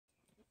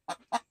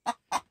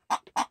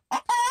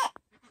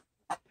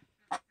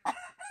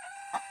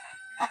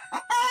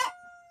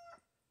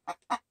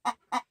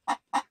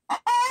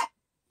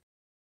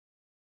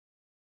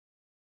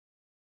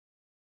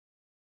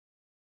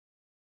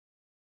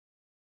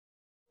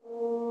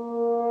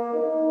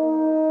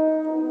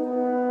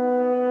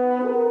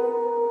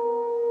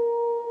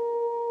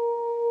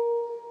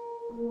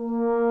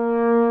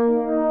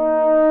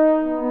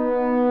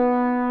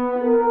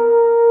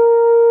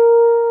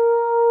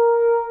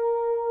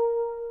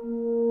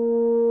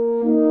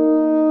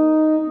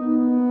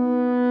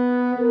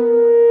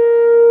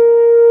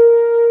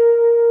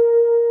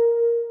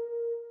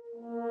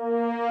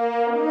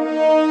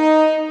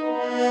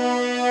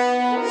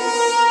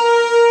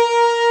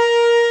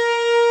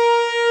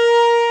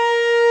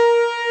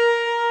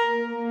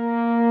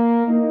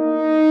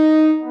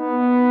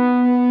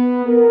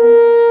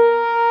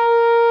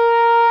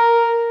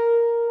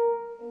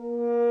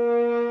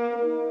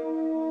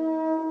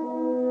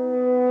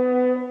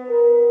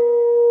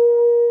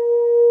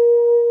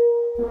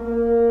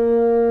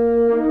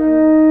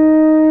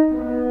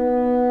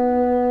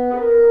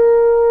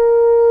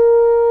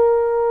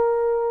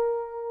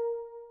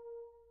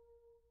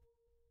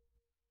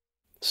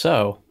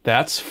So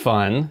that's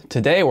fun.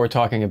 Today we're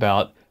talking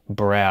about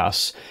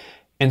brass,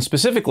 and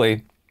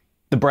specifically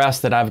the brass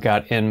that I've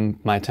got in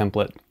my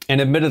template. And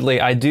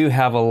admittedly, I do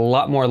have a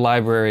lot more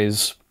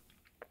libraries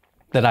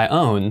that I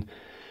own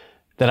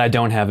that I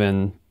don't have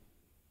in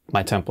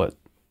my template.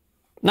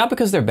 Not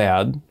because they're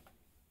bad.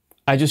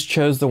 I just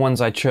chose the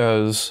ones I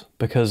chose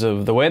because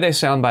of the way they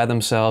sound by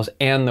themselves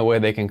and the way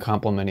they can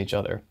complement each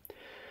other.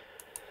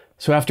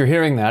 So after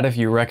hearing that, if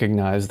you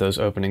recognize those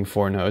opening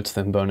 4 notes,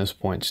 then bonus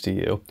points to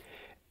you.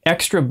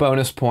 Extra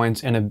bonus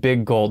points and a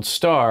big gold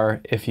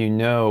star if you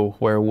know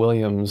where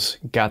Williams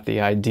got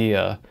the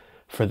idea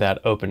for that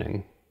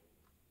opening.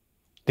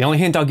 The only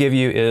hint I'll give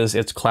you is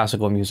it's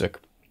classical music.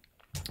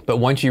 But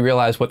once you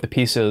realize what the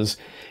piece is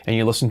and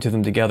you listen to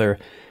them together,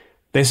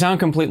 they sound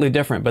completely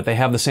different, but they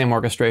have the same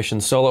orchestration.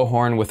 Solo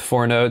horn with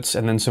 4 notes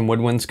and then some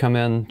woodwinds come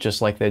in,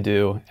 just like they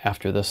do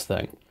after this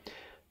thing.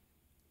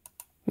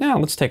 Now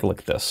let's take a look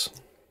at this.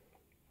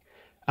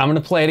 I'm going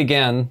to play it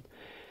again.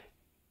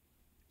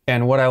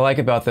 And what I like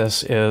about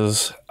this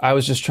is I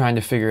was just trying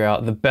to figure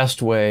out the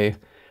best way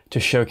to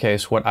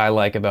showcase what I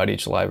like about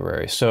each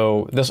library.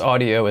 So this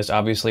audio is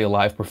obviously a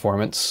live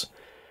performance.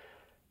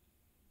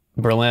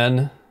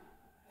 Berlin,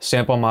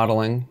 sample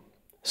modeling,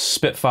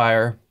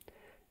 Spitfire,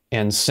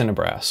 and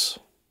CineBrass.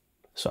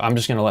 So I'm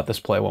just going to let this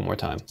play one more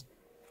time.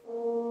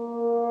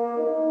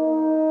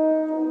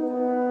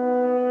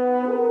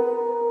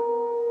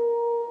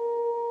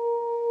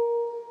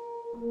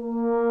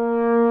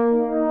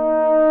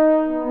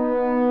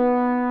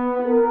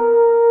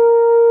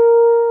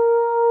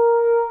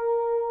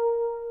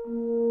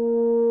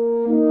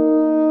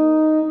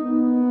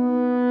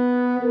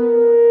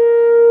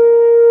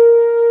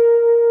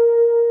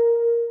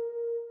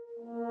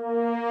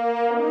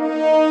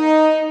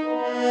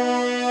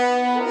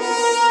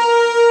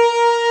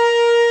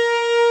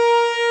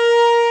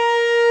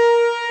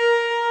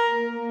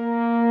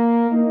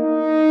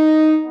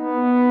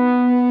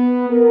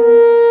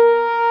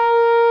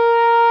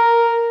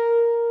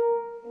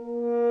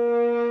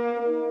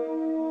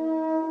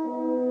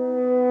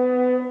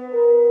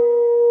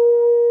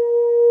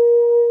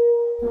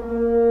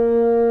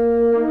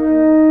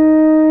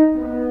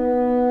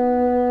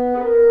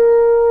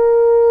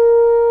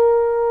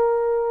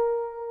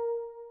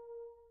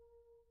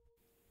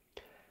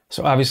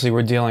 So obviously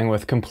we're dealing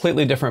with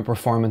completely different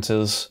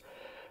performances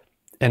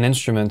and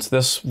instruments.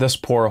 This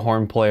poor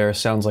horn player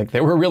sounds like they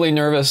were really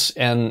nervous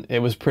and it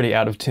was pretty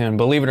out of tune.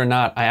 Believe it or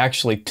not, I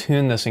actually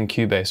tuned this in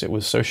Cubase. It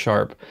was so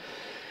sharp.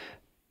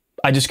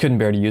 I just couldn't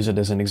bear to use it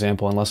as an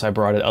example unless I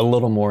brought it a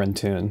little more in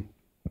tune.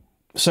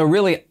 So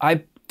really,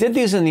 I did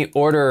these in the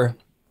order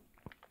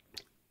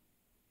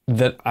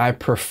that I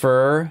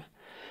prefer.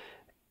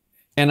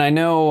 And I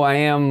know I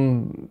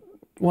am,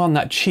 well,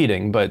 not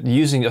cheating, but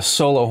using a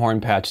solo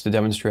horn patch to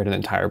demonstrate an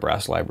entire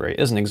brass library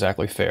isn't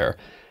exactly fair.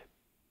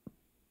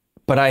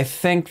 But I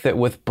think that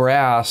with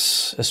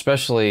brass,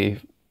 especially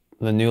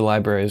the new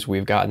libraries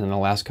we've gotten in the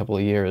last couple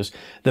of years,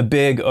 the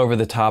big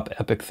over-the-top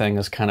epic thing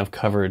is kind of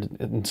covered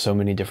in so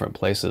many different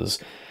places.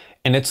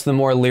 And it's the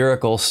more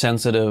lyrical,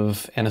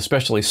 sensitive, and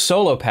especially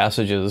solo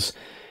passages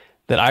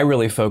that I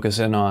really focus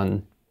in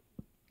on.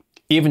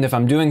 Even if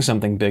I'm doing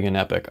something big and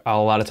epic,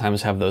 I'll a lot of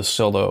times have those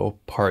solo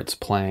parts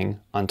playing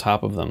on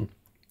top of them.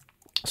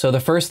 So the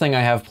first thing I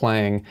have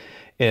playing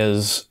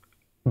is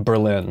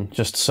Berlin,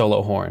 just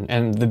solo horn.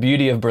 And the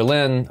beauty of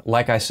Berlin,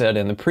 like I said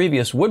in the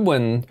previous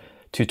woodwind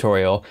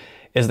tutorial,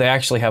 is they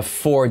actually have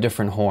 4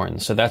 different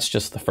horns. So that's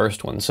just the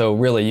first one. So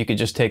really, you could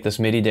just take this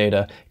MIDI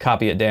data,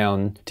 copy it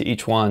down to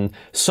each one,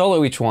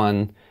 solo each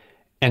one,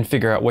 and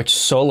figure out which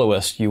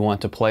soloist you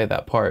want to play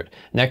that part.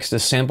 Next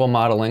is sample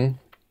modeling.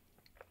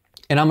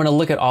 And I'm going to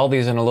look at all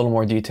these in a little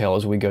more detail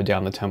as we go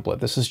down the template.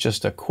 This is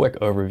just a quick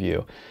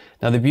overview.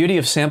 Now the beauty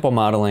of sample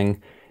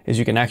modeling is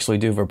you can actually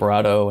do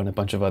vibrato and a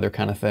bunch of other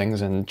kind of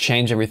things and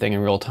change everything in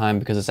real time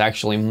because it's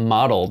actually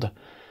modeled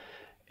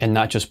and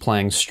not just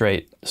playing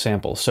straight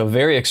samples. So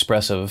very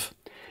expressive.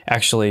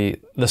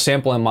 Actually, the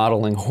sample and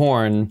modeling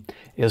horn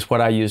is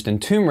what I used in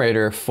Tomb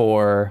Raider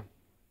for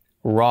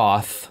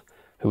Roth,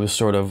 who was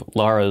sort of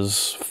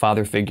Lara's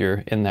father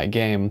figure in that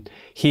game.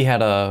 He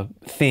had a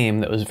theme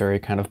that was very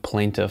kind of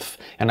plaintive,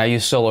 and I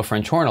used solo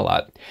French horn a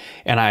lot.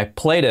 And I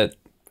played it.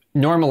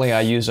 Normally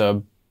I use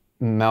a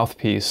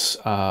mouthpiece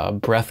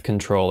breath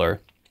controller.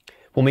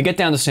 When we get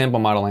down to sample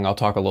modeling, I'll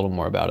talk a little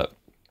more about it.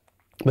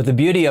 But the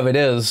beauty of it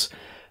is,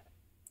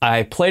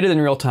 I played it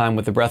in real time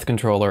with the breath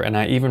controller, and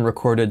I even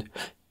recorded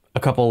a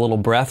couple little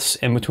breaths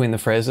in between the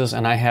phrases,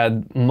 and I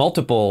had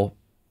multiple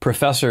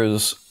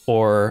professors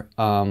or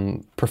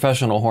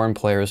professional horn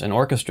players in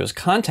orchestras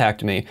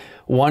contact me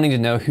wanting to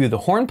know who the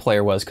horn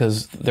player was,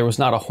 because there was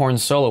not a horn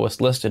soloist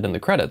listed in the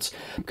credits,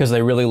 because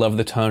they really loved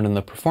the tone and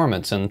the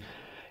performance. And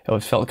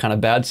it felt kind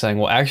of bad saying,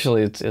 well,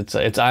 actually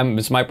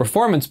it's my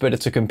performance, but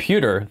it's a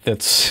computer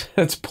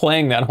that's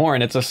playing that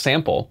horn. It's a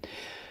sample.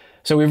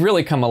 So we've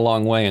really come a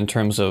long way in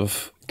terms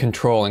of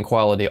control and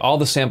quality. All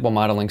the sample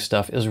modeling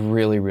stuff is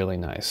really, really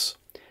nice.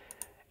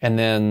 And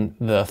then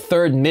the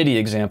third MIDI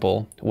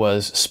example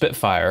was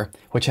Spitfire,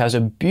 which has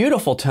a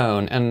beautiful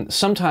tone, and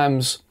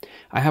sometimes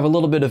I have a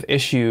little bit of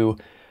issue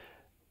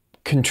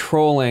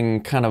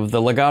controlling kind of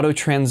the legato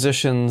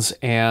transitions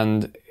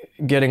and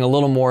getting a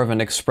little more of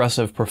an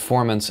expressive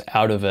performance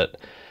out of it.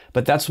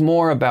 But that's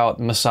more about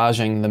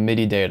massaging the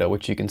MIDI data,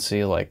 which you can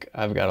see, like,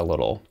 I've got a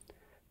little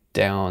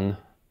down.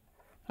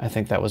 I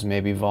think that was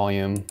maybe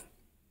volume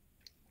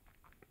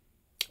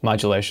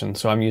modulation,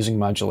 so I'm using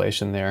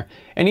modulation there.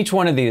 And each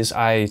one of these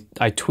I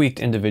tweaked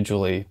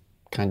individually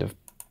kind of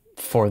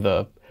for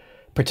the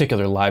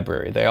particular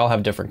library. They all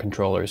have different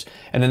controllers.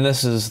 And then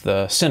this is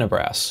the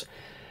CineBrass,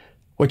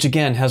 which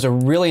again has a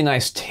really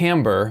nice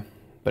timbre,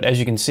 but as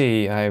you can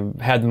see, I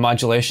had the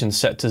modulation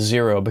set to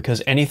 0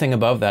 because anything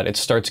above that, it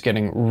starts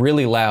getting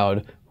really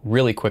loud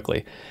really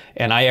quickly.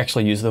 And I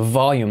actually used the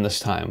volume this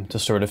time to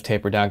sort of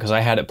taper down because I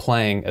had it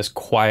playing as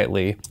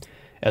quietly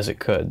as it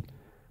could.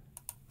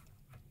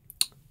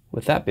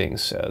 With that being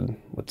said,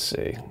 let's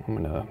see, I'm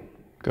gonna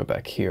go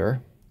back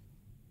here.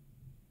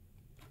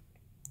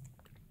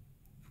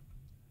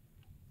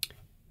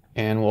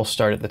 And we'll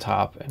start at the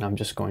top, and I'm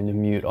just going to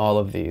mute all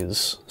of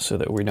these so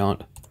that we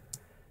don't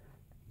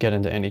get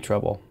into any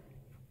trouble.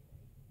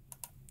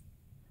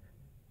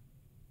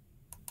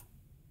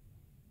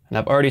 And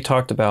I've already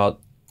talked about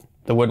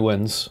the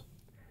woodwinds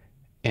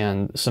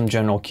and some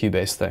general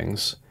Cubase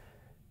things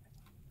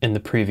in the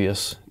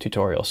previous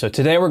tutorial. So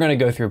today we're going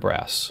to go through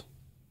brass.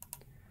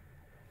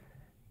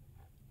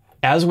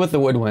 As with the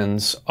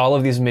woodwinds, all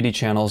of these MIDI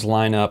channels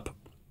line up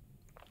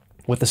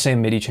with the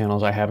same MIDI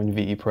channels I have in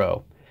VE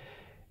Pro.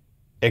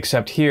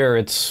 Except here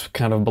it's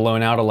kind of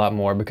blown out a lot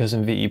more because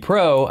in VE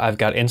Pro I've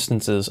got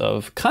instances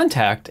of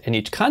contact, and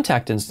each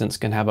contact instance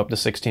can have up to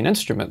 16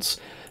 instruments.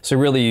 So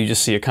really you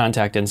just see a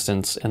contact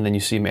instance and then you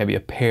see maybe a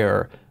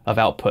pair of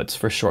outputs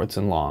for shorts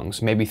and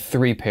longs, maybe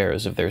 3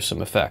 pairs if there's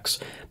some effects.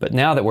 But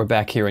now that we're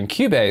back here in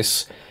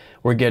Cubase,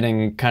 we're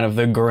getting kind of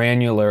the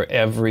granular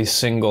every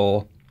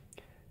single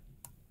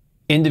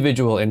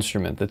individual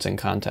instrument that's in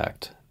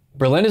contact.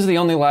 Berlin is the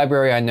only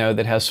library I know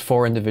that has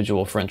 4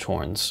 individual French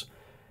horns.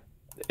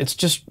 It's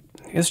just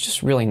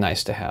really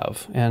nice to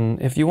have. And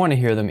if you want to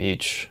hear them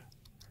each,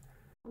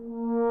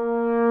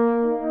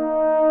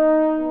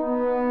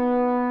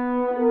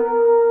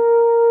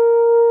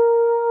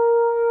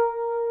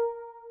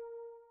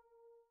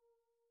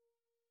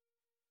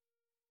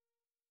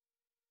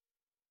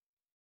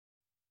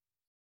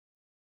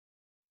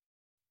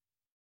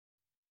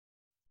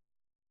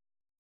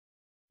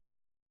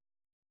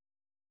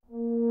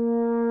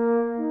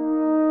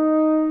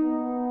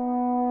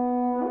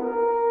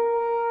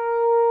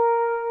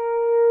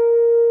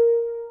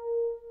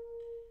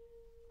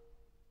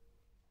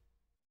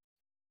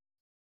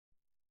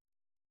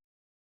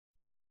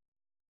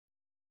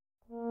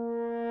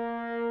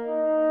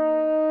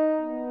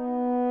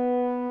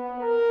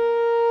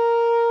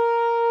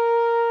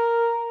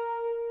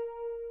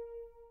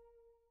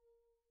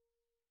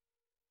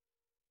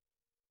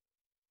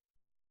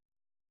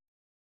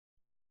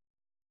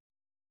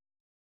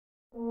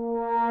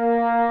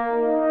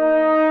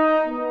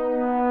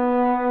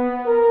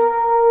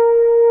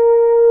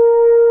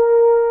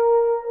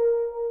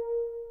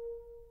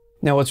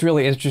 now what's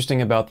really interesting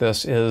about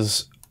this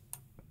is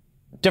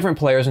different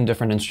players and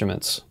different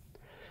instruments,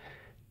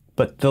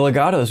 but the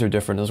legatos are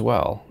different as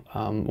well.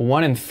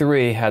 1 and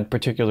 3 had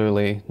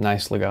particularly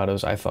nice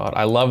legatos, I thought.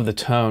 I love the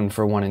tone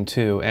for 1 and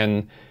 2,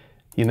 and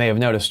you may have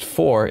noticed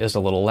 4 is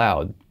a little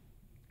loud.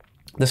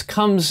 This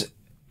comes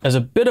as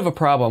a bit of a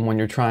problem when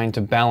you're trying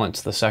to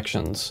balance the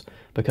sections,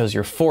 because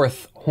your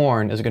 4th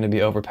horn is going to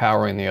be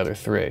overpowering the other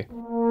 3.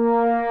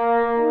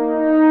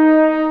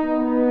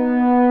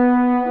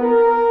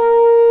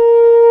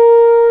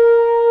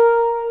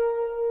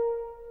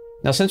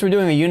 Now, since we're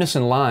doing a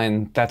unison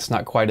line, that's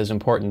not quite as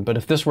important, but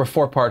if this were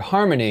 4-part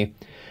harmony,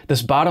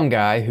 this bottom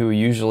guy, who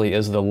usually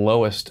is the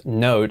lowest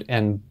note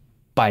and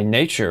by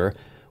nature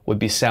would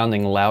be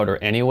sounding louder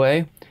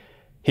anyway,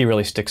 he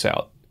really sticks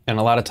out. And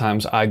a lot of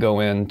times I go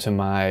into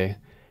my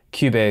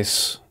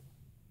Cubase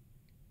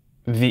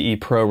VE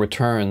Pro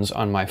returns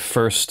on my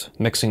first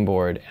mixing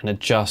board and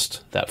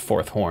adjust that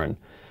 4th horn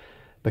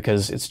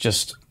because it's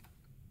just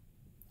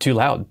too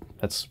loud.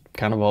 That's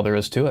kind of all there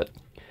is to it.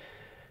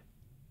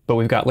 But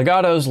we've got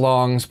legatos,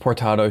 longs,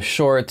 portatos,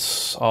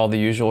 shorts, all the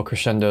usual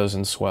crescendos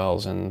and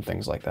swells and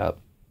things like that.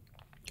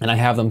 And I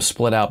have them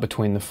split out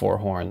between the 4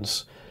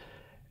 horns.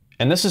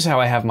 And this is how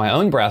I have my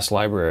own brass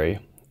library.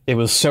 It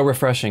was so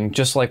refreshing,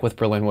 just like with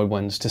Berlin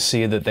Woodwinds, to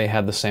see that they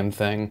had the same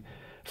thing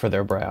for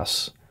their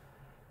brass.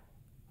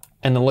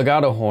 And the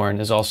legato horn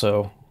is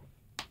also,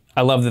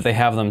 I love that they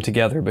have them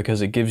together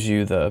because it gives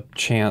you the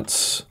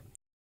chance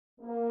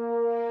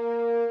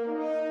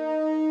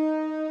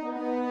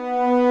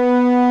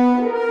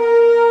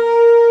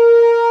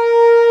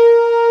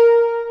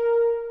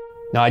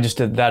Now I just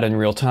did that in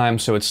real time,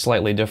 so it's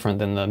slightly different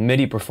than the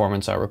MIDI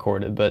performance I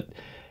recorded, but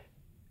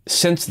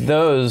since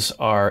those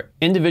are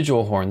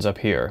individual horns up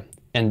here,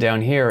 and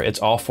down here it's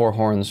all 4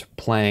 horns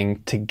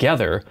playing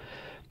together,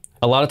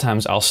 a lot of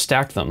times I'll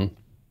stack them.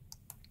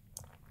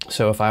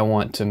 So if I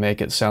want to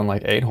make it sound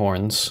like 8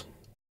 horns,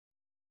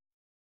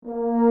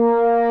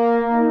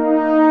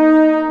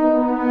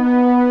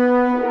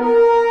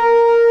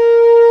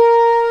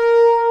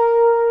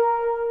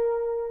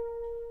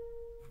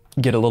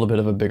 get a little bit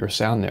of a bigger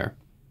sound there.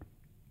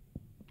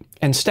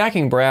 And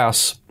stacking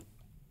brass,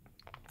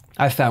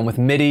 I found with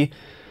MIDI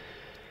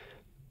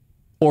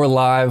or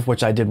live,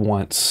 which I did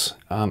once,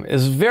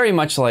 is very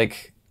much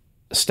like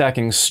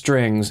stacking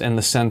strings in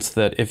the sense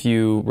that if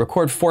you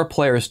record 4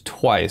 players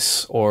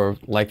twice, or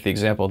like the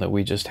example that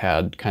we just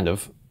had, kind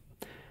of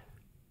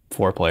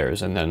 4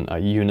 players and then a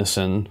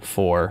unison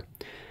 4,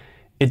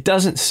 it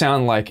doesn't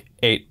sound like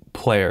 8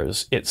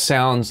 players. It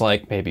sounds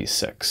like maybe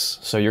 6.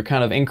 So you're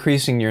kind of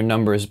increasing your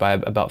numbers by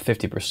about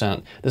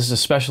 50%. This is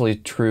especially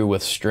true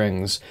with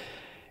strings.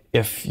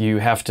 If you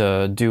have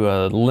to do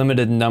a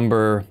limited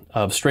number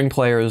of string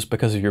players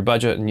because of your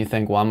budget and you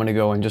think, well, I'm going to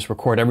go and just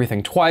record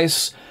everything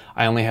twice,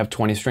 I only have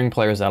 20 string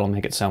players, that'll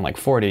make it sound like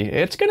 40.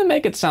 It's going to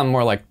make it sound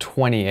more like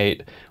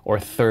 28 or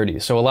 30.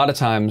 So a lot of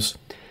times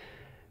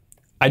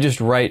I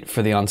just write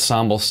for the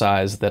ensemble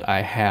size that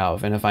I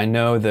have, and if I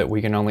know that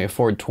we can only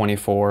afford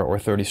 24 or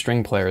 30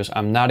 string players,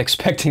 I'm not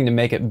expecting to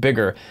make it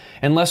bigger,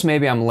 unless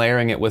maybe I'm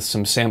layering it with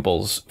some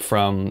samples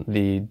from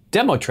the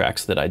demo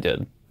tracks that I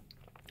did.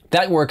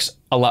 That works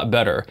a lot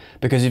better,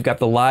 because you've got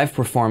the live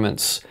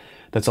performance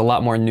that's a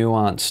lot more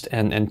nuanced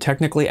and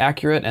technically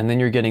accurate, and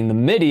then you're getting the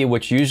MIDI,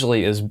 which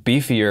usually is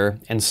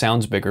beefier and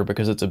sounds bigger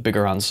because it's a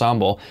bigger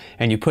ensemble,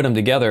 and you put them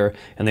together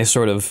and they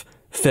sort of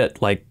fit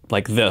like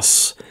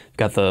this.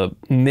 Got the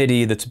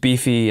MIDI that's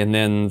beefy, and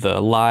then the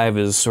live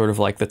is sort of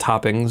like the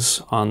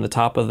toppings on the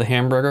top of the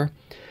hamburger.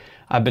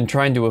 I've been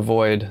trying to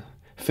avoid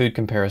food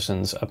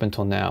comparisons up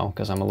until now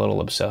because I'm a little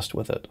obsessed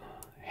with it.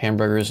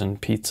 Hamburgers and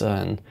pizza,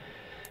 and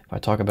if I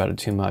talk about it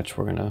too much,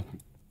 we're gonna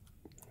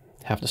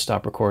have to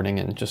stop recording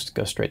and just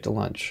go straight to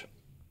lunch.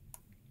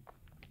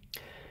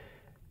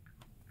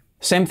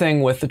 Same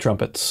thing with the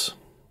trumpets.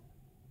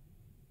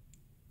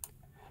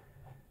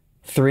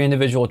 3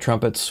 individual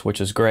trumpets,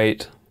 which is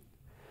great.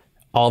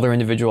 All their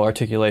individual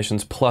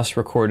articulations plus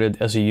recorded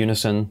as a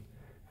unison.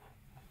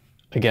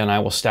 Again, I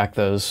will stack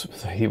those.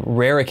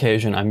 Rare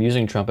occasion I'm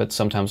using trumpets.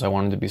 Sometimes I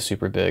want them to be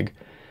super big.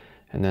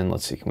 And then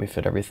let's see, can we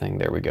fit everything?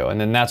 There we go. And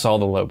then that's all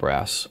the low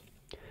brass.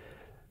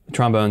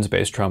 Trombones,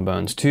 bass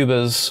trombones,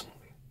 tubas.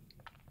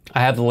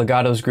 I have the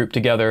legatos grouped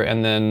together,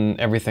 and then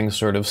everything's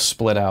sort of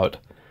split out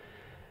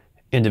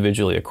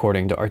individually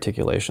according to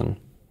articulation.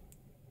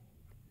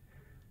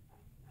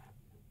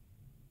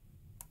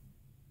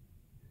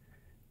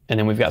 And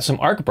then we've got some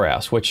arc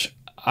brass, which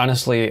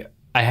honestly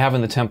I have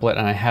in the template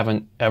and I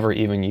haven't ever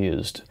even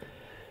used.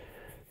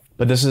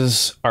 But this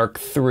is arc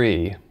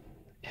 3,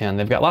 and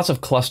they've got lots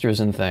of clusters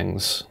and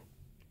things,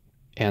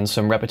 and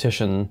some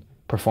repetition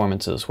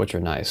performances, which are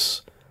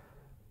nice.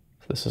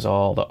 This is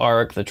all the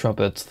arc, the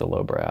trumpets, the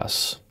low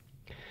brass.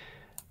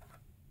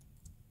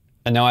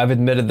 And now I've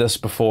admitted this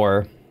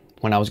before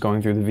when I was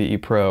going through the VE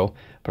Pro,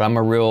 but I'm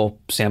a real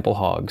sample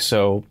hog.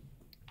 So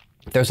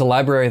if there's a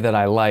library that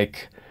I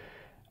like,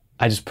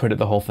 I just put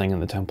the whole thing in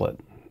the template.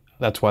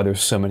 That's why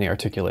there's so many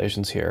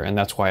articulations here, and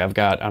that's why I've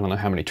got, I don't know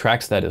how many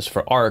tracks that is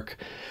for arc.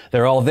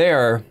 They're all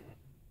there,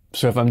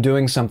 so if I'm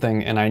doing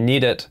something and I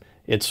need it,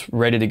 it's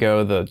ready to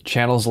go. The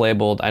channel's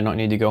labeled. I don't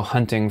need to go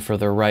hunting for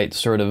the right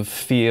sort of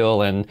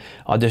feel and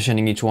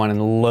auditioning each one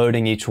and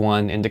loading each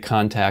one into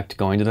Contact,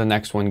 going to the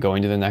next one,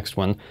 going to the next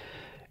one.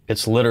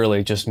 It's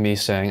literally just me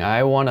saying,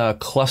 I want a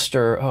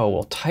cluster, oh,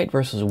 well, tight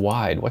versus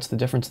wide, what's the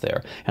difference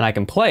there? And I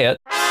can play it.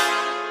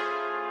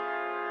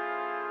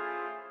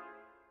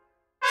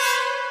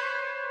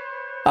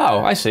 Oh,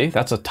 I see,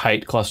 that's a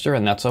tight cluster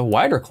and that's a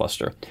wider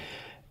cluster.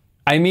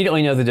 I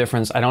immediately know the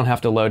difference. I don't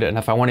have to load it, and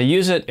if I want to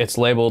use it, it's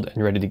labeled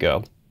and ready to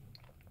go.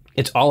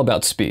 It's all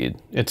about speed.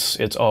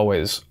 It's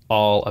always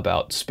all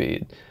about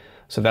speed.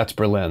 So that's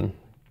Berlin.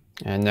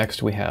 And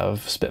next we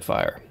have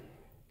Spitfire.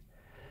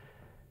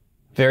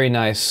 Very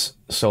nice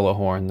solo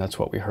horn. That's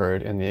what we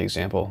heard in the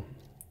example.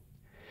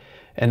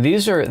 And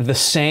these are the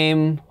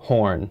same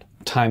horn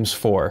times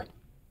 4.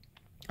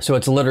 So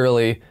it's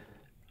literally,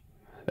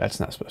 that's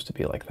not supposed to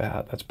be like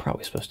that. That's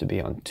probably supposed to be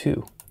on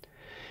 2.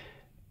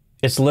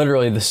 It's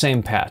literally the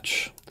same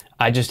patch.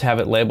 I just have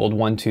it labeled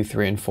 1, 2,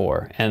 3, and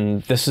 4.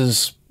 And this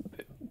is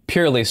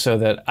purely so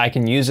that I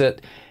can use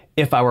it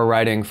if I were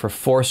writing for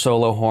 4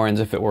 solo horns,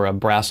 if it were a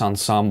brass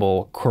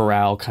ensemble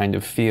chorale kind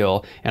of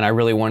feel, and I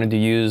really wanted to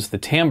use the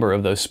timbre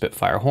of those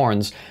Spitfire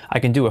horns, I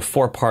can do a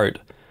 4-part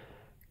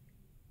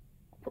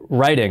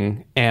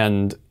writing,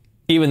 and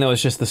even though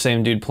it's just the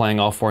same dude playing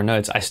all 4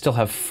 notes, I still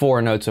have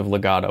 4 notes of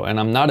legato. And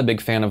I'm not a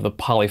big fan of the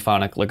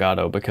polyphonic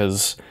legato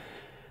because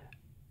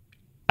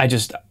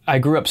I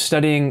grew up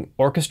studying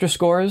orchestra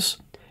scores,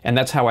 and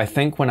that's how I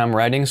think when I'm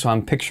writing. So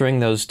I'm picturing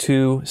those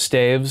 2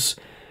 staves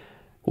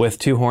with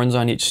 2 horns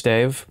on each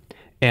stave,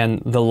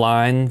 and the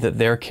line that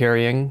they're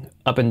carrying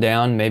up and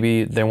down,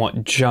 maybe they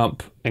won't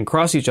jump and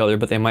cross each other,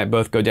 but they might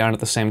both go down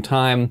at the same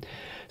time.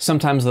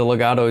 Sometimes the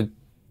legato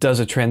does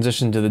a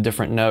transition to the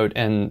different note,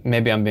 and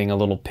maybe I'm being a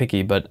little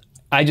picky, but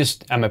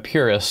I'm a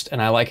purist,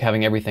 and I like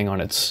having everything on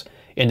its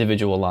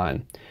individual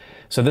line.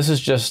 So this is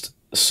just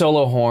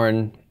solo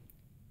horn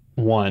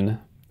 1,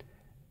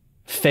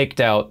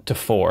 faked out to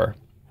 4.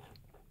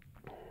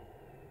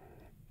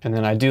 And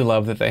then I do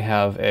love that they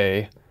have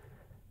a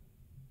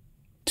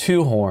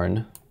 2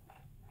 horn.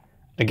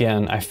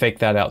 Again, I fake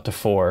that out to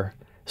 4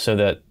 so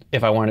that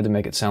if I wanted to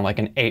make it sound like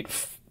an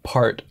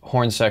 8-part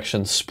horn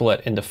section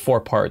split into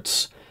 4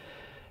 parts,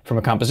 from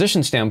a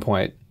composition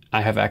standpoint,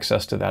 I have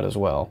access to that as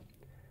well.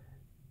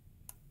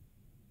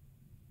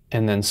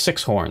 And then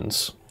 6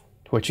 horns,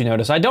 which you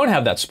notice I don't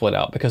have that split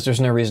out because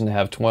there's no reason to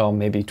have 12,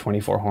 maybe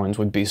 24 horns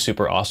would be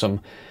super awesome.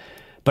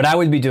 But I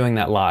would be doing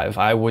that live.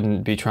 I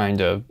wouldn't be trying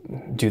to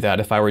do that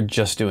if I were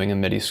just doing a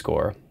MIDI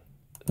score.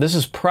 This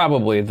is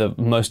probably the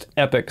most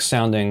epic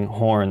sounding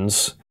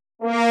horns.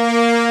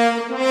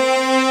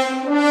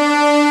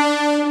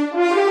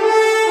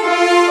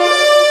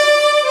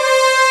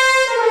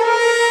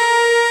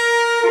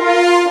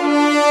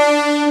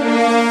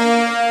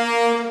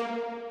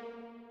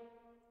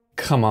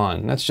 Come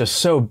on, that's just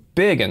so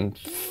big and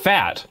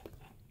fat.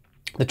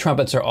 The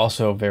trumpets are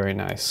also very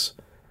nice.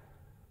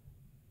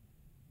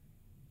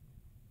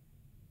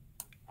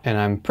 And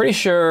I'm pretty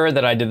sure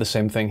that I did the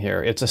same thing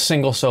here. It's a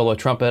single solo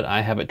trumpet. I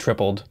have it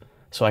tripled,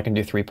 so I can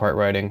do 3-part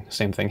writing.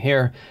 Same thing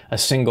here. A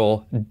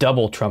single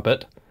double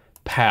trumpet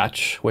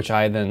patch, which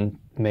I then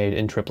made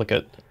in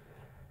triplicate.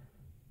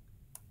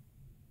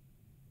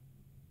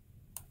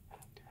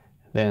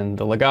 Then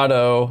the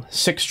legato,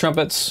 6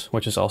 trumpets,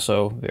 which is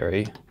also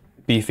very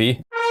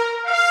beefy.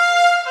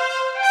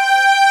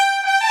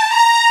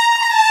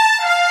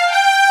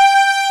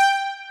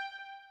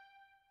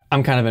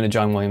 I'm kind of in a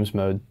John Williams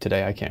mode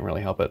today. I can't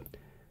really help it.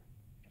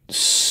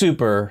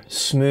 Super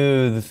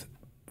smooth,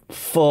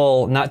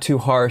 full, not too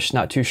harsh,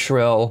 not too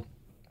shrill.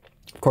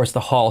 Of course, the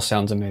hall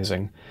sounds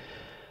amazing.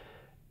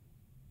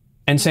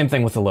 And same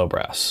thing with the low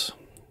brass.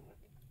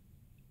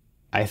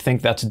 I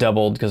think that's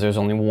doubled because there's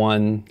only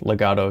 1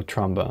 legato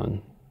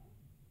trombone.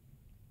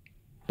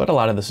 But a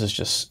lot of this is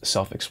just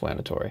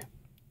self-explanatory.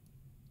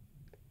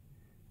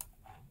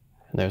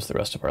 And there's the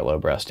rest of our low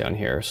brass down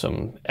here,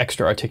 some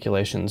extra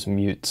articulations,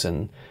 mutes,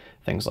 and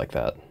things like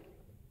that.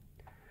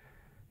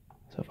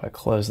 So if I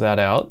close that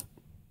out,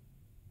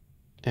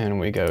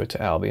 and we go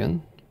to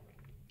Albion,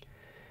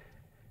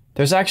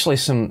 there's actually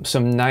some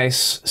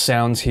nice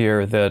sounds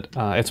here that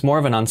it's more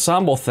of an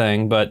ensemble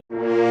thing, but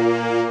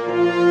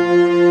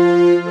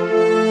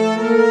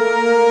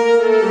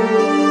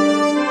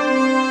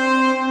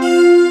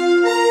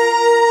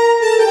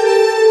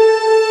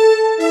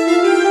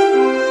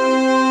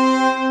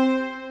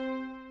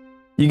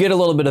you get a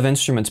little bit of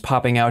instruments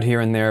popping out here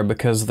and there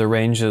because the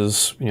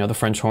ranges, you know, the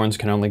French horns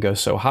can only go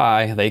so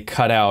high. They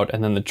cut out,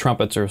 and then the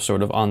trumpets are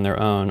sort of on their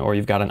own, or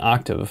you've got an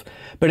octave.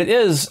 But it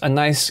is a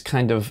nice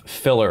kind of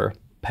filler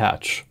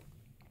patch.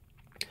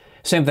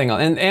 Same thing,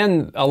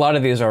 and a lot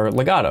of these are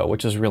legato,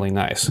 which is really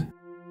nice.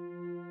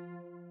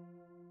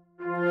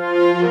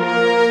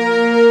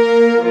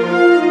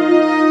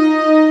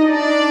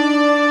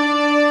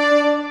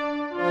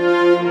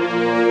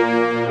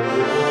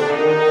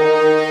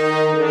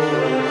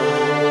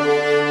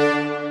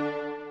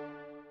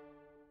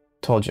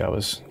 Told you I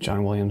was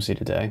John Williamsy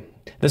today.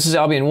 This is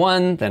Albion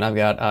 1, then I've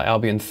got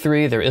Albion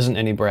 3. There isn't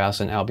any brass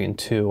in Albion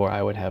 2, or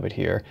I would have it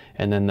here.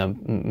 And then the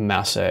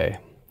Masse, I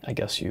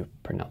guess you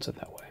pronounce it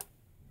that way.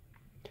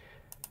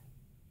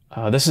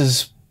 This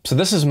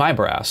is my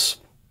brass,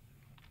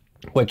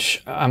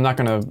 which I'm not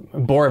going to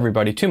bore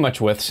everybody too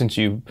much with since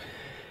you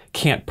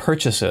can't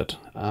purchase it.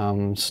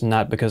 It's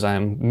not because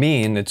I'm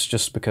mean, it's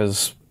just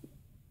because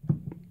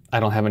I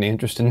don't have any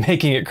interest in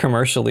making it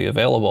commercially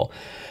available.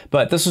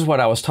 But this is what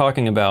I was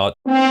talking about.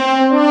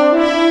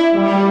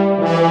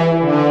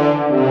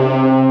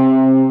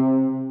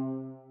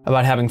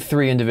 about having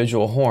 3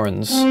 individual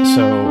horns.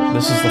 So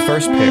this is the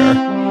first pair.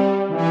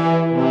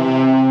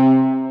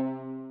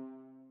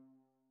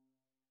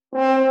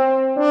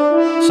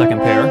 Second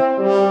pair.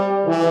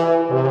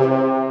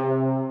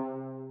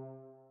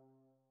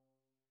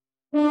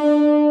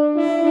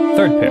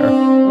 Third pair.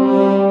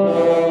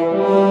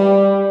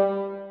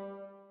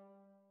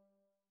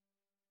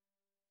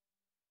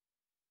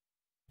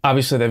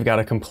 Obviously, they've got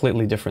a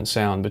completely different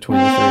sound between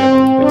the 3 of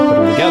them, but you put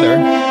them together.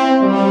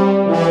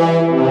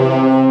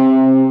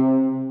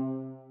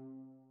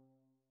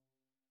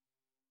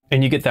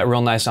 And you get that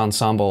real nice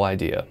ensemble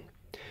idea.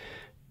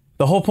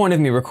 The whole point of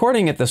me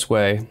recording it this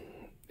way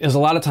is a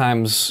lot of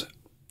times,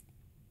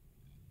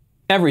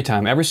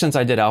 ever since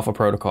I did Alpha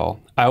Protocol,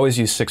 I always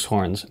use 6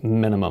 horns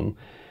minimum,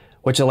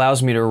 which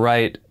allows me to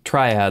write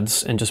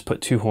triads and just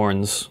put 2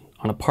 horns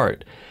on a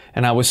part.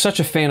 And I was such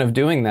a fan of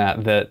doing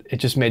that that it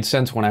just made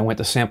sense when I went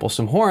to sample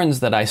some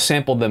horns that I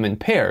sampled them in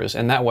pairs,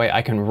 and that way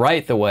I can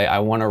write the way I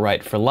want to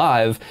write for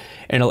live,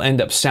 and it'll end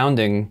up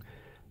sounding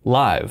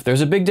live.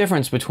 There's a big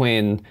difference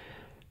between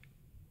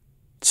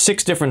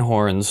 6 different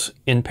horns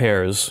in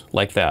pairs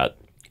like that,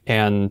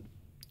 and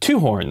 2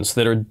 horns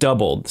that are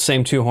doubled.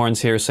 Same 2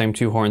 horns here, same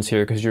 2 horns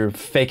here, because you're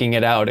faking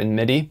it out in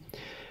MIDI.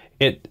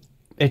 It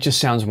just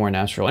sounds more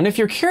natural. And if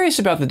you're curious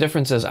about the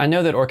differences, I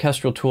know that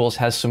Orchestral Tools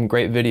has some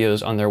great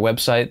videos on their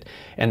website,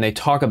 and they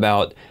talk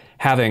about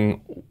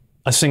having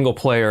a single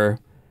player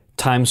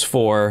times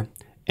 4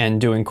 and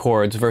doing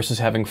chords versus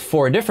having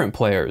 4 different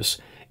players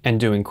and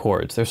doing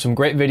chords. There's some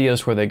great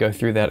videos where they go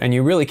through that, and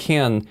you really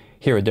can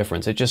hear a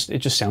difference. It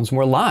just sounds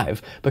more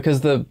live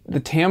because the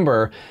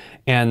timbre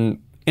and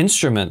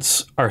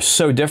instruments are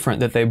so different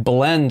that they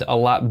blend a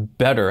lot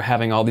better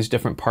having all these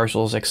different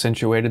partials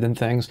accentuated and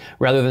things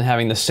rather than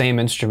having the same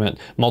instrument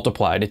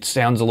multiplied. It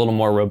sounds a little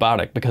more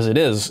robotic because it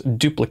is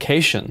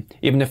duplication,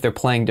 even if they're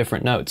playing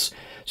different notes.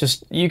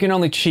 Just, you can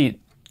only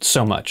cheat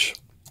so much.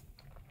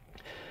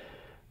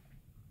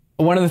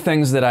 One of the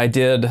things that I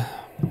did,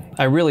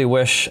 I really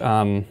wish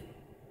some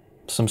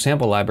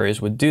sample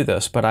libraries would do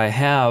this, but I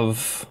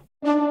have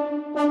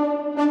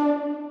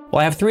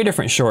 3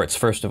 different shorts,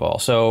 first of all.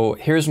 So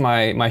here's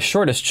my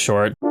shortest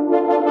short.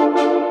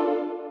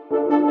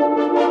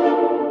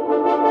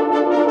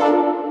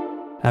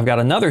 I've got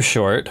another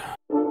short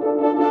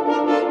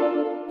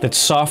that's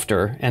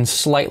softer and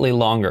slightly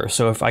longer.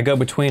 So if I go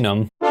between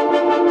them,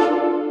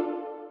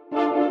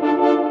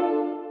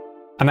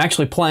 I'm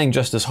actually playing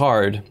just as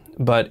hard,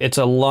 but it's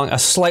a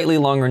slightly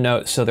longer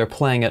note, so they're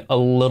playing it a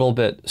little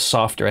bit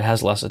softer. It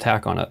has less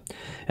attack on it.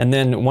 And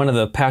then one of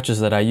the patches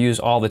that I use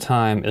all the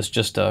time is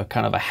just a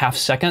kind of a half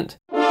second,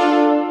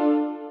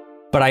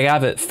 but I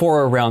have it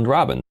for a round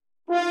robin.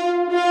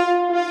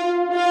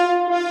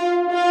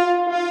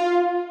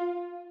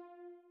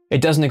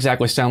 It doesn't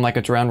exactly sound like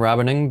it's round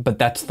robining, but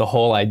that's the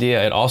whole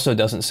idea. It also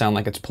doesn't sound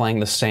like it's playing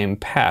the same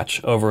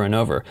patch over and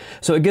over.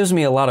 So it gives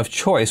me a lot of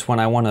choice when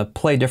I want to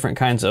play different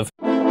kinds of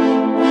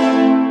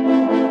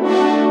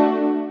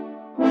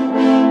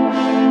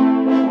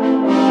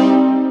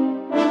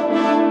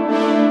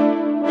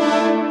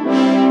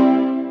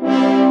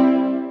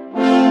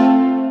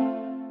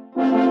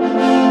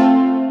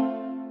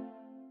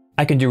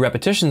I can do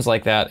repetitions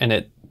like that, and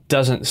it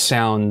doesn't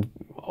sound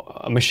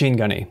machine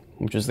gunny,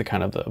 which is the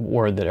kind of the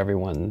word that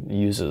everyone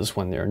uses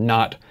when they're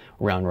not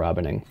round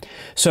robining.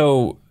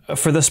 So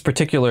for this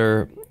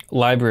particular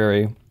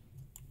library,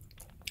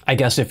 I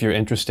guess if you're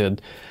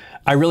interested,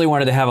 I really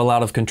wanted to have a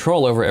lot of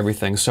control over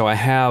everything. So I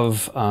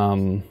have,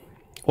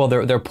 well,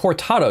 they're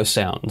portato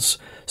sounds.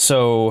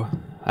 So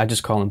I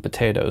just call them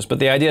potatoes. But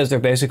the idea is they're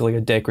basically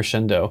a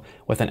decrescendo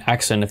with an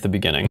accent at the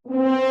beginning.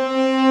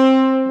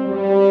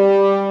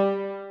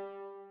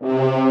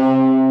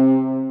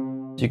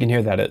 You can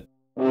hear that and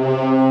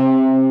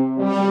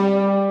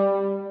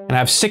I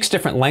have 6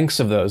 different lengths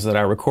of those that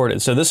I recorded.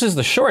 So this is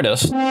the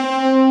shortest.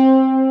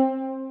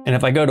 And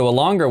if I go to a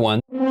longer one,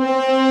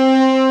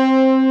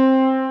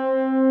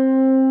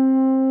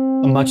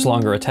 a much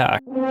longer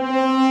attack.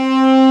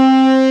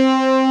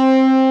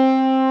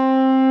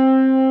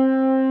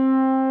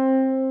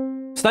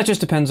 So that just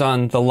depends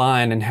on the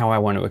line and how I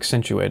want to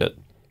accentuate it.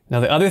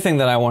 Now the other thing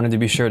that I wanted to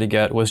be sure to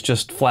get was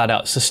just flat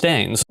out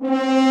sustains.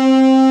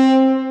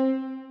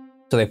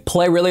 So they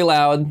play really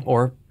loud,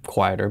 or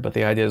quieter, but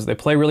the idea is they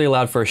play really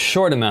loud for a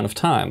short amount of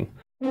time,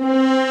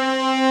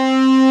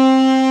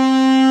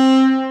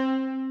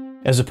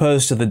 as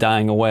opposed to the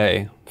dying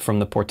away from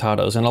the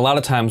portatos. And a lot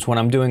of times when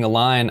I'm doing a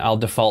line, I'll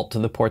default to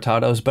the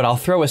portatos, but I'll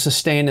throw a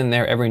sustain in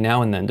there every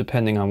now and then,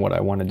 depending on what I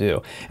want to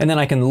do. And then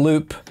I can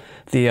loop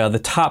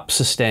the top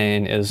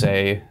sustain is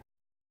a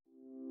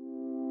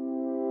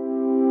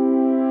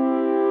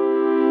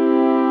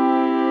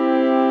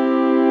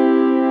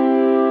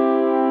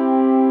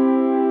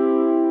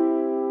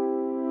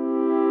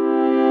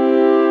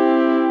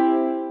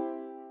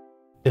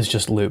is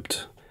just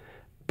looped.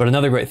 But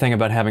another great thing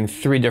about having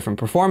 3 different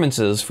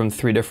performances from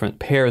 3 different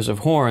pairs of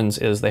horns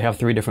is they have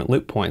 3 different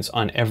loop points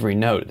on every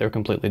note. They're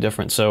completely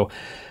different. So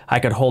I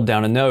could hold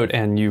down a note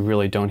and you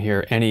really don't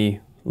hear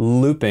any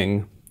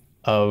looping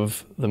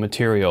of the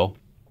material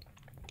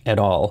at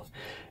all.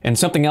 And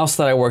something else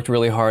that I worked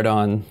really hard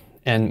on,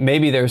 and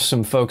maybe there's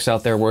some folks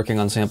out there working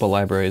on sample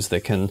libraries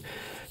that can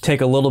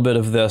take a little bit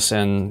of this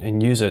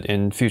and use it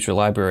in future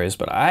libraries,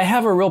 but I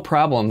have a real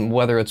problem,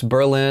 whether it's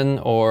Berlin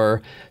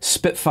or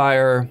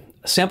Spitfire.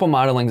 Sample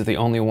modeling is the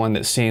only one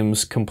that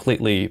seems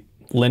completely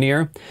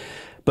linear.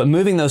 But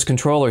moving those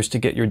controllers to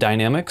get your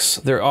dynamics,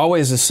 there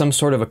always is some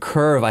sort of a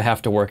curve I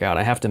have to work out.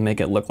 I have to make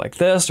it look like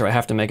this, or I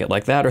have to make it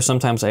like that, or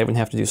sometimes I even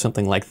have to do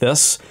something like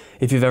this.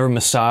 If you've ever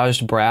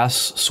massaged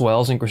brass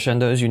swells and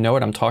crescendos, you know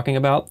what I'm talking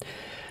about.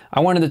 I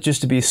wanted it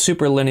just to be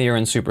super linear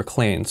and super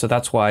clean, so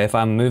that's why if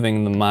I'm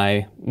moving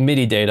my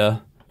MIDI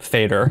data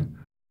fader,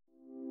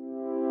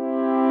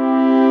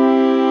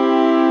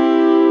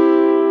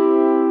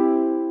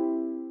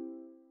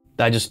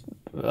 I just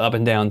up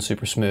and down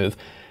super smooth.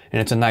 And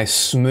it's a nice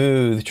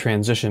smooth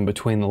transition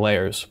between the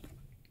layers.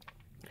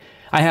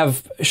 I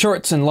have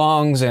shorts and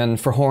longs, and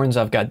for horns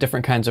I've got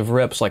different kinds of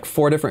rips, like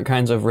 4 different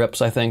kinds of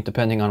rips I think,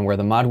 depending on where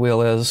the mod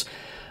wheel is.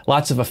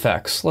 Lots of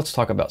effects. Let's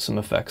talk about some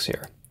effects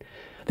here.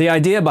 The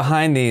idea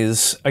behind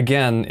these,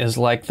 again, is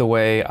like the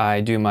way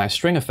I do my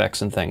string effects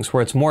and things,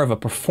 where it's more of a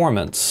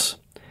performance.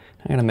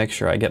 I'm gonna make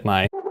sure I get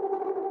my...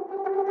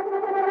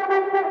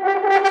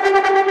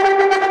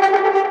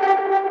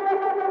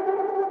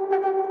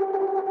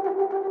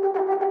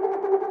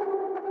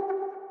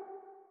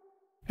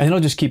 And it'll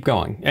just keep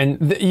going.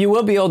 And you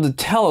will be able to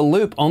tell a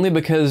loop only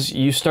because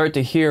you start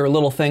to hear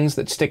little things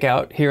that stick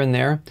out here and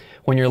there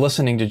when you're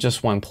listening to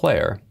just one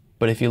player.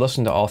 But if you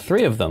listen to all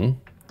 3 of them,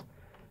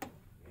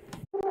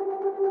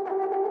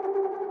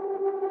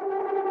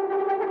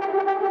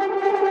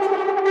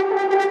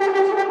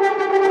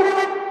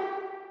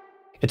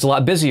 it's a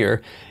lot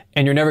busier,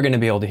 and you're never going to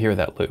be able to hear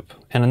that loop.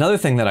 And another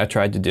thing that I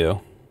tried to do,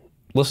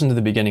 listen to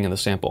the beginning of the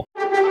sample.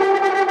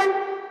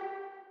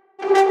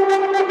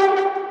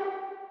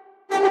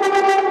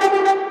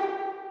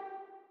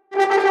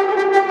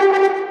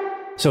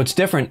 So it's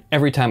different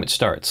every time it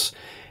starts.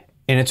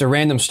 And it's a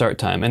random start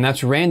time, and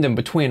that's random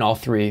between all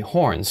 3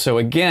 horns. So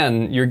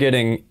again, you're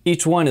getting,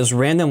 each one is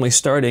randomly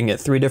starting at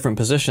 3 different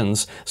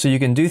positions, so you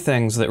can do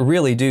things that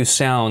really do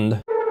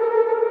sound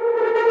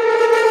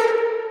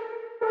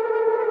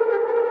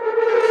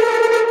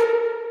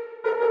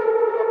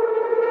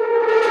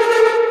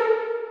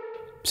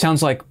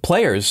sounds like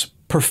players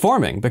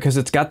performing, because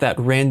it's got that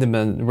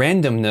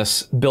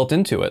randomness built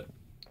into it.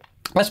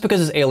 That's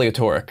because it's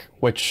aleatoric,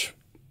 which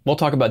we'll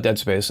talk about Dead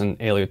Space and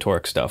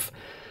aleatoric stuff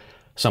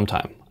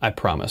sometime, I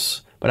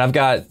promise. But I've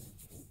got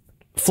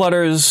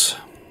flutters,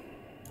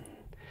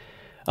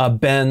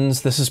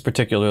 bends. This is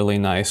particularly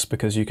nice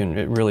because it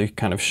really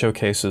kind of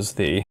showcases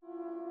the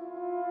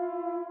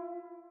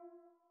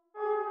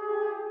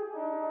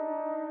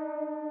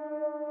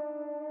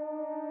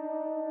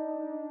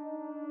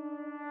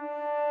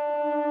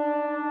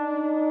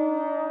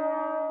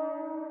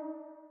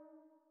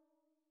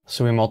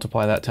so we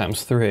multiply that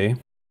times 3.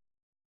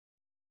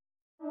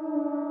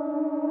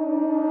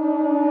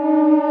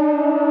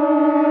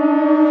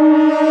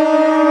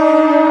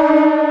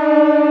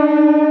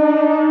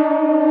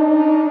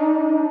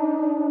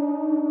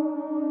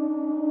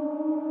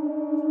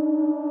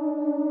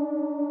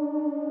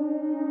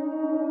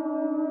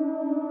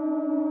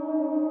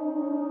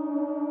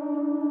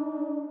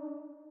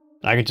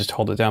 I could just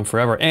hold it down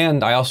forever,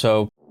 and I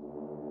also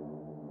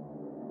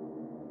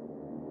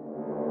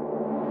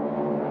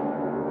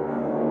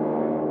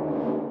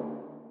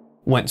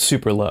went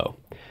super low.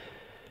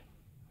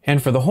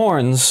 And for the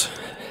horns,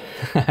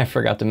 I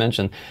forgot to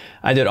mention,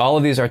 I did all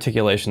of these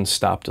articulations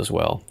stopped as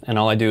well. And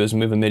all I do is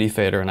move a MIDI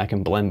fader and I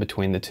can blend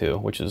between the 2,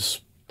 which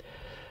is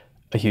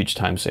a huge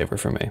time saver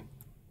for me.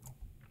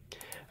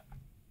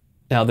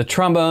 Now the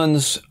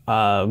trombones,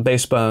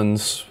 bass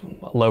bones,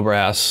 low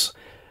brass,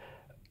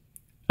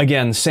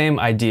 again, same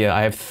idea.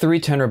 I have 3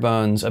 tenor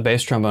bones, a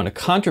bass trombone, a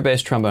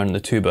contrabass trombone, and a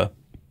tuba.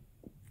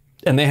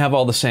 And they have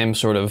all the same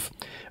sort of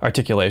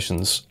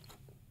articulations.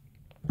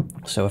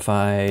 So if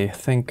I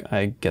think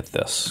I get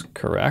this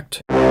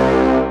correct.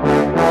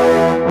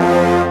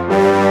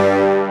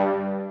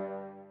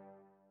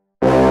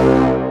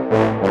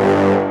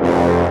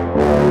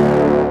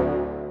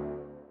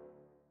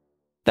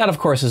 That, of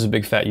course, is a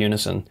big fat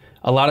unison.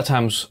 A lot of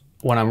times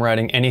when I'm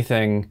writing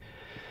anything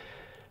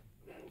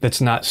that's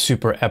not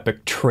super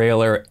epic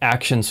trailer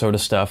action sort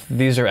of stuff,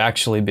 these are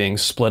actually being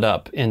split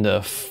up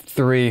into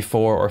 3,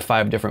 4, or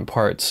 5 different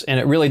parts. And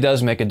it really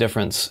does make a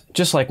difference,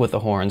 just like with the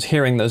horns,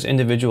 hearing those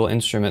individual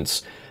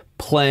instruments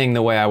playing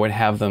the way I would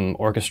have them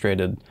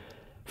orchestrated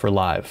for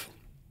live.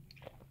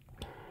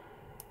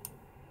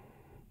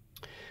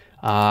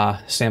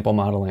 Sample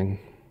modeling.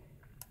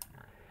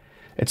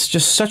 It's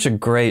just such a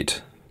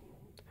great...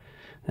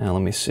 Now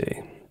let me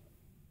see.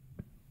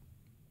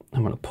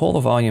 I'm going to pull the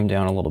volume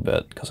down a little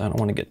bit because I don't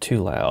want to get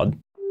too loud.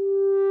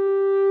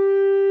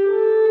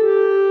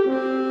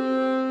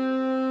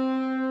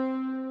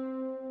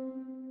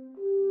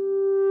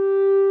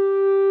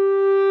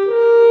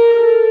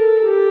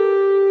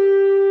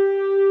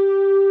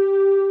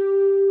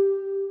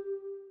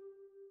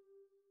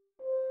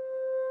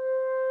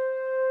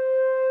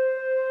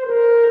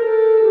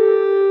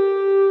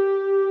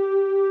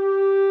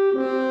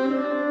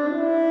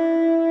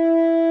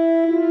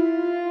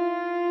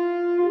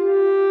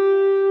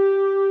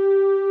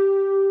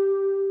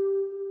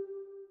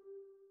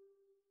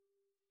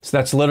 So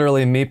that's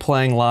literally me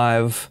playing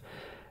live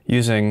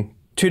using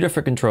two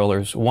different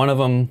controllers. One of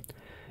them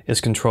is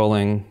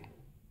controlling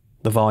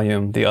the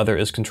volume, the other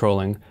is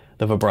controlling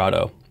the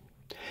vibrato.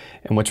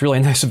 And what's really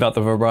nice about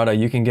the vibrato,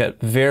 you can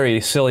get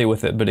very silly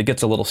with it, but it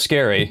gets a little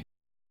scary.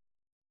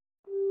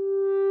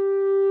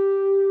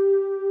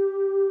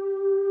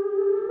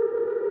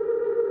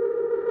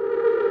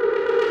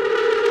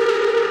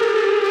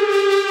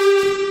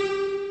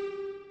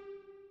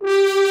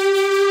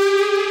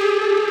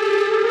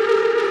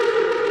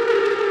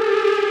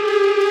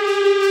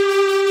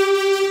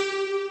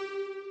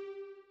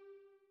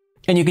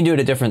 And you can do it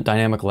at different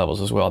dynamic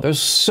levels as well. There's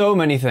so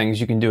many things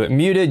you can do it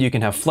muted. You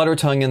can have flutter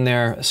tongue in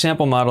there,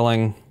 sample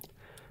modeling.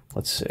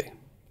 Let's see.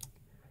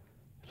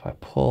 If I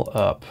pull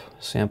up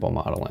sample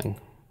modeling,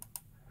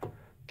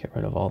 get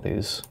rid of all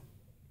these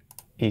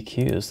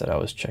EQs that I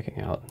was checking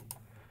out.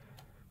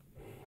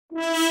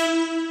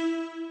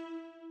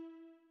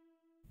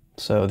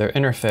 So their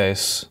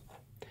interface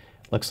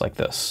looks like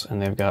this, and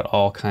they've got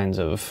all kinds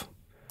of,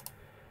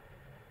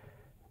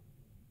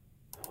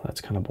 well,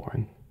 that's kind of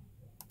boring.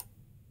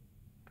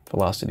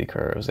 Velocity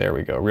curves, there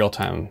we go,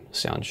 real-time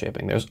sound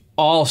shaping. There's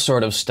all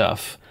sort of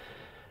stuff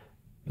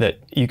that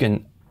you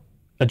can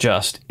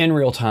adjust in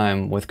real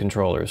time with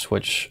controllers,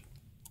 which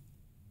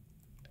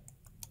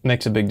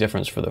makes a big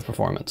difference for the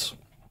performance.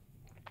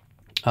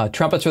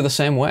 Trumpets are the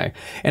same way.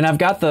 And I've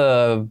got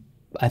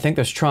I think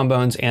there's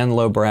trombones and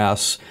low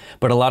brass,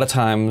 but a lot of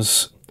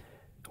times,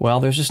 well,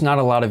 there's just not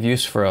a lot of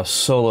use for a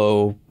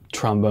solo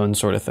trombone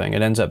sort of thing.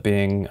 It ends up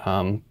being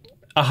a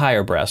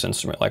higher brass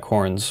instrument like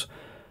horns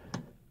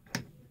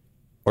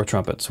or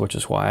trumpets, which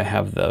is why I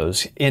have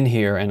those in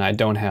here and I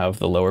don't have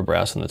the lower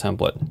brass in the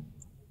template.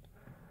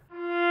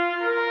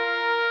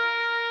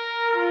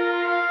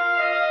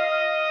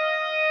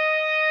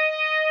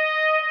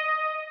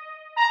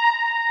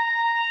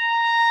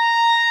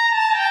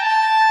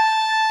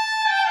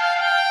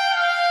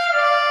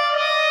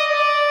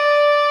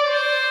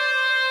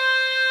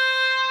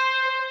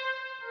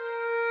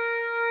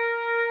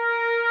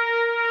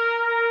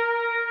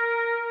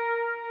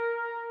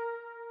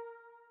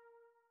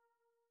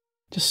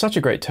 Just such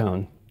a great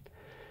tone.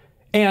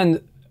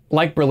 And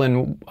like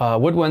Berlin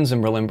woodwinds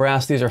and Berlin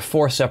brass, these are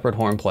 4 separate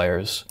horn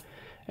players,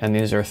 and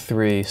these are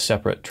 3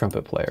 separate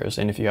trumpet players.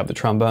 And if you have the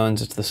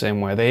trombones, it's the same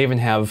way. They even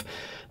have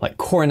like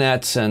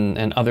cornets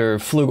and other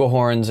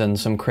flugelhorns and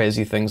some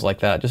crazy things like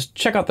that. Just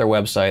check out their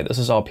website. This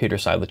is all Peter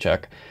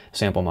Seidlicek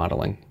sample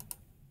modeling.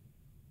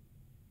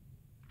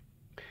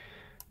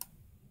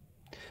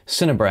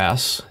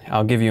 CineBrass,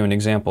 I'll give you an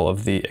example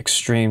of the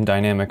extreme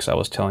dynamics I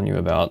was telling you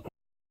about.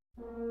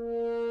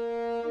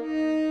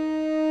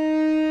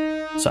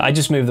 So I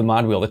just moved the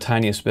mod wheel the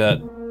tiniest bit.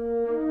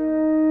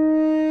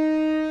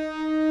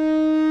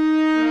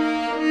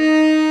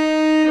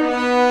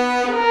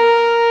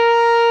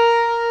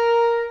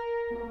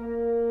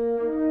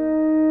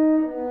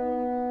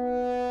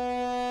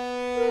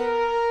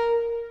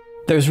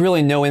 There's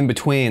really no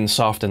in-between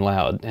soft and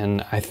loud,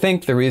 and I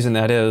think the reason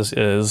that is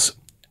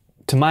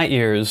to my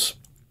ears,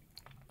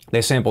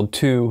 they sampled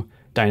 2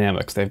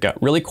 dynamics. They've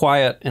got really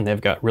quiet and they've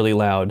got really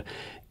loud,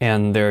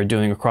 and they're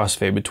doing a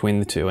crossfade between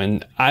the 2.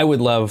 And I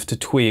would love to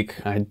tweak,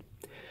 I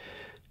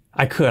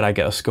could, I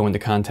guess, go into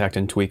Kontakt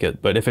and tweak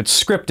it, but if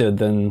it's scripted,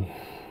 then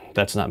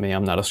that's not me.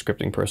 I'm not a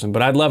scripting person.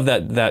 But I'd love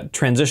that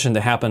transition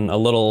to happen a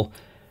little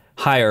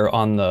higher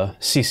on the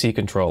CC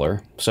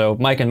controller. So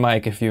Mike and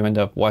Mike, if you end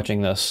up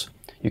watching this,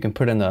 you can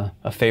put in a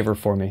favor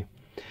for me.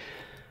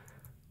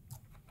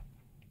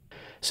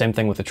 Same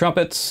thing with the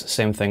trumpets,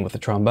 same thing with the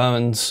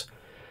trombones.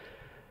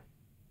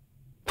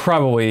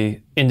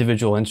 Probably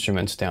individual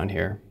instruments down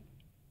here.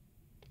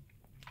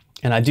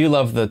 And I do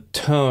love the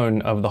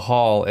tone of the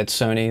hall at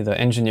Sony. The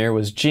engineer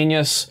was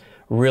genius,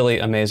 really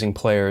amazing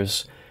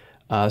players.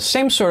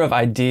 Same sort of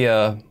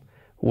idea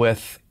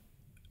with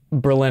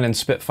Berlin and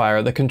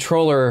Spitfire. The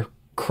controller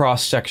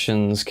cross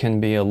sections can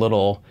be a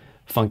little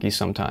funky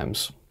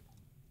sometimes.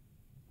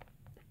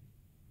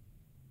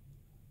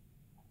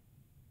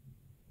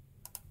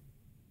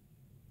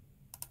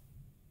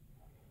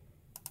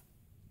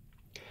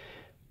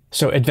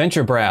 So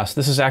Adventure Brass,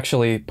 this is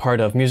actually part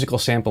of musical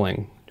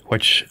sampling,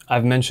 which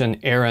I've mentioned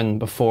Aaron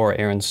before,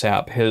 Aaron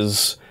Sapp.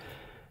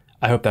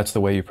 I hope that's the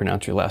way you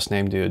pronounce your last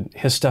name, dude.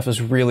 His stuff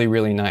is really,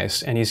 really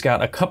nice. And he's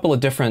got a couple of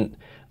different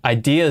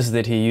ideas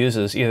that he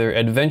uses, either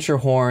adventure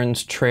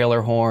horns,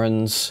 trailer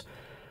horns.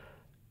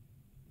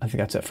 I think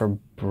that's it for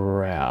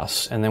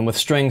brass. And then with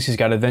strings, he's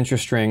got adventure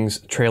strings,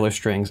 trailer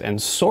strings,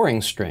 and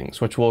soaring strings,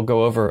 which we'll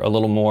go over a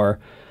little more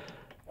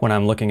when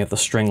I'm looking at the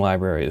string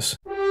libraries.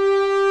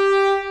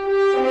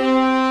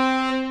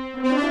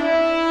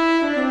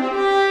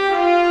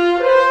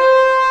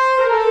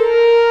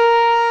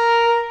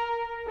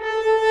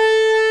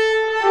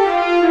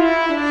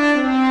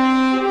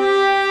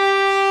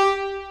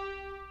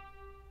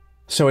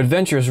 So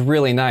Adventure is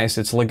really nice.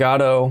 It's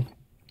legato,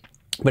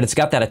 but it's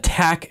got that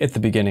attack at the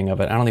beginning of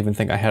it. I don't even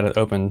think I had it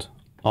opened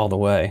all the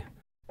way.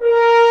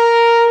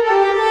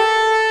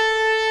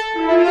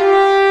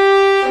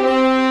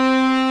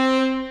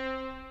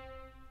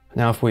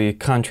 Now if we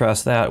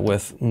contrast that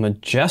with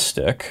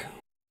Majestic,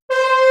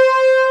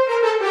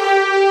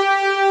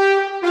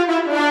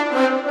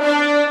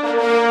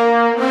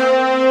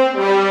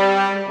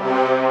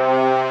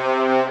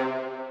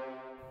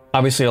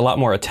 obviously a lot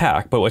more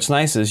attack, but what's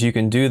nice is you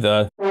can do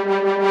the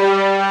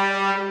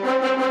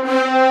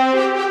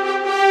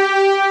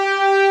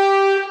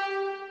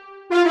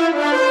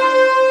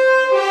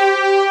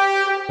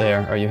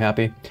there, are you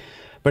happy?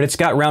 But it's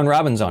got round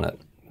robins on it,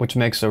 which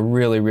makes a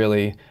really,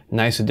 really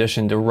nice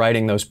addition to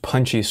writing those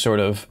punchy sort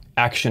of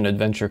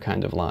action-adventure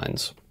kind of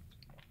lines.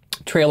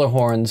 Trailer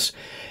horns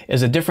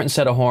is a different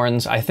set of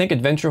horns. I think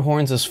adventure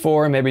horns is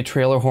 4, maybe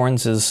trailer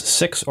horns is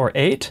 6 or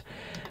 8.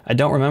 I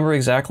don't remember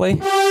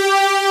exactly.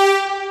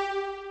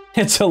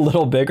 It's a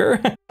little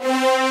bigger.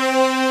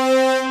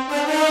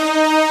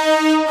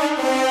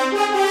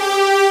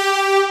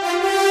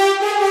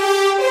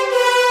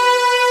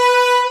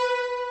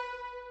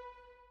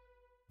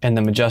 And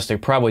the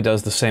Majestic probably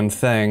does the same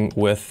thing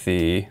with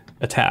the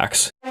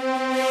attacks.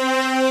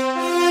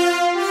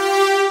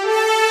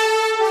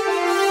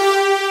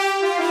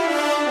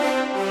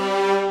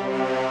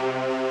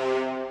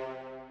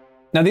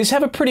 Now these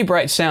have a pretty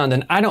bright sound,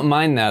 and I don't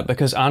mind that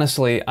because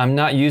honestly, I'm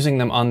not using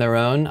them on their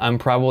own. I'm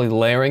probably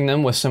layering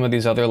them with some of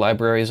these other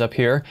libraries up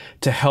here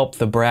to help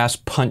the brass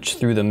punch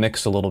through the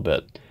mix a little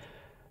bit.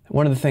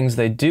 One of the things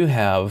they do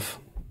have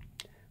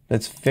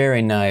that's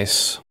very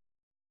nice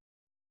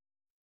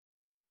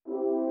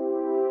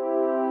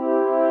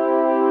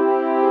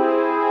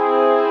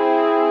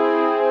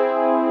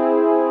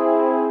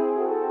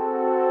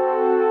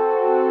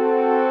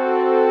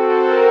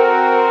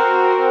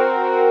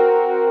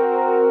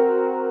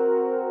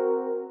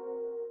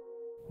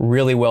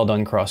really well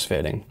done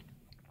crossfading.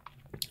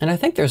 And I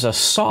think there's a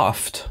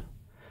soft,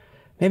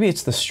 maybe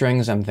it's the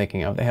strings I'm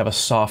thinking of, they have a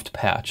soft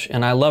patch,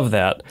 and I love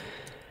that.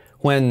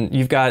 When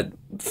you've got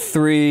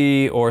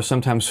 3 or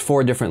sometimes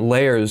 4 different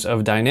layers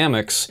of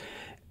dynamics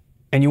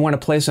and you want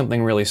to play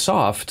something really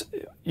soft,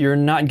 you're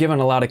not given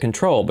a lot of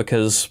control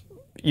because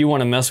you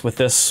want to mess with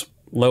this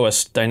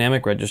lowest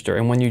dynamic register,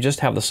 and when you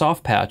just have the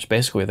soft patch,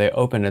 basically they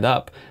open it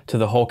up to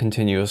the whole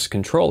continuous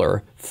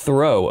controller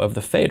throw of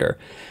the fader.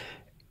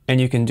 And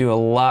you can do a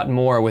lot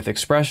more with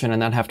expression and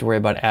not have to worry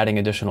about adding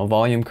additional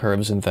volume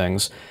curves and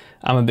things.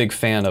 I'm a big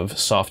fan of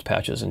soft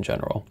patches in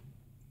general.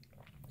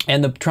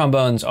 And the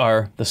trombones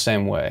are the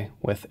same way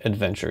with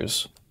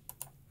Adventures.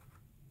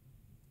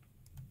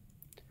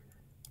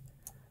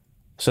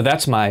 So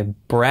that's my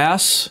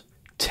brass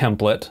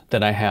template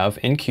that I have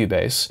in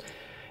Cubase.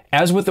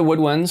 As with the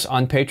woodwinds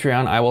on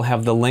Patreon, I will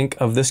have the link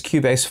of this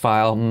Cubase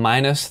file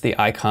minus the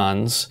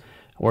icons.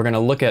 We're going to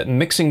look at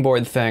mixing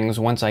board things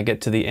once I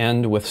get to the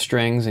end with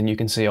strings, and you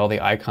can see all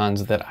the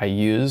icons that I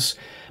use.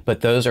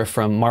 But those are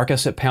from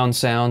Marcus at Pound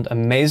Sound.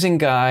 Amazing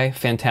guy,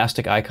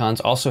 fantastic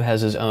icons. Also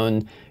has his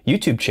own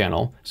YouTube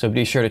channel, so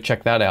be sure to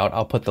check that out.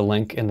 I'll put the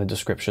link in the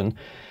description.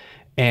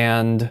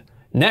 And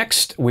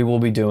next we will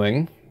be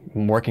doing,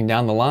 working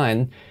down the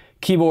line,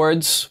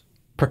 keyboards,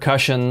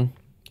 percussion,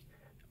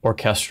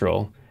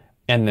 orchestral,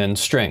 and then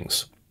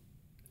strings.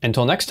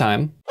 Until next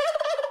time,